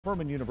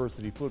Furman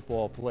University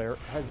football player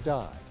has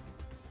died.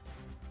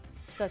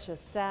 Such a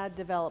sad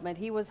development.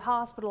 He was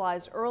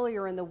hospitalized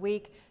earlier in the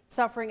week,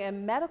 suffering a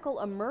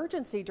medical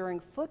emergency during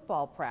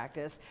football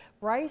practice.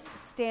 Bryce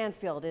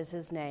Stanfield is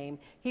his name.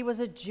 He was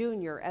a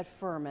junior at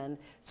Furman.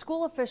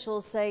 School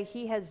officials say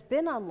he has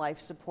been on life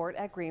support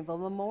at Greenville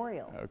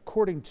Memorial.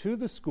 According to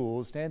the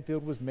school,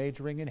 Stanfield was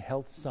majoring in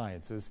health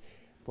sciences.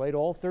 Played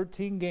all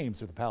 13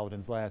 games for the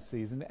Paladins last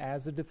season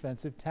as a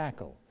defensive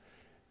tackle.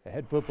 The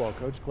head football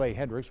coach, Clay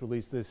Hendricks,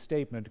 released this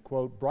statement,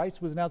 quote,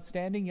 "Bryce was an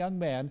outstanding young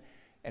man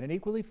and an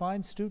equally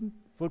fine student,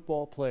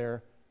 football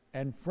player,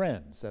 and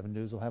friend." 7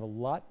 News will have a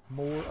lot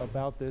more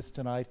about this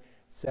tonight,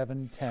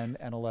 7, 10,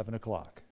 and 11 o'clock.